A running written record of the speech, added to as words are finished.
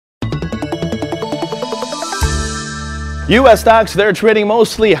U.S. stocks, they're trading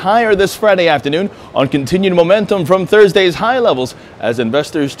mostly higher this Friday afternoon on continued momentum from Thursday's high levels as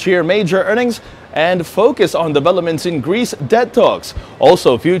investors cheer major earnings and focus on developments in Greece debt talks.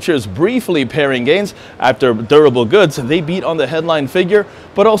 Also, futures briefly pairing gains after durable goods. They beat on the headline figure,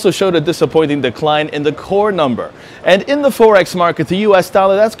 but also showed a disappointing decline in the core number. And in the Forex market, the U.S.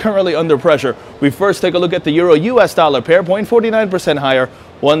 dollar, that's currently under pressure. We first take a look at the euro-U.S. dollar pair, 0.49% higher,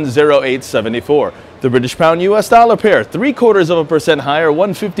 108.74. The British pound US dollar pair, 0.75% higher,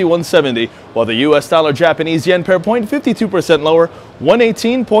 151.70, while the US dollar Japanese yen pair, 0.52% lower,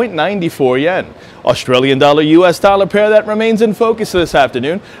 118.94 yen. Australian dollar US dollar pair, that remains in focus this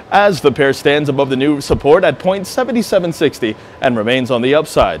afternoon as the pair stands above the new support at 0.7760 and remains on the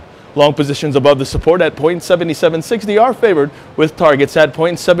upside. Long positions above the support at 0.7760 are favored, with targets at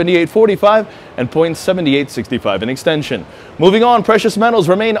 0.7845 and 0.7865 in extension. Moving on, precious metals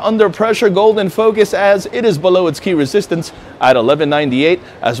remain under pressure. Gold in focus as it is below its key resistance at 1198,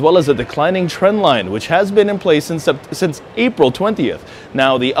 as well as a declining trend line, which has been in place since April 20th.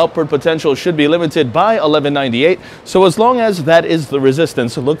 Now, the upward potential should be limited by 1198, so as long as that is the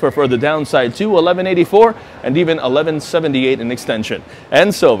resistance, look for further downside to 1184 and even 1178 in extension.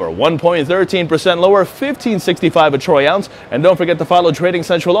 And silver, 1.13% lower, 15.65 a troy ounce. And don't forget to follow Trading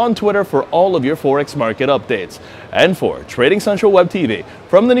Central on Twitter for all of your Forex market updates. And for Trading Central Web TV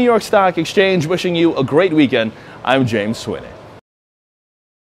from the New York Stock Exchange, wishing you a great weekend, I'm James Swinney.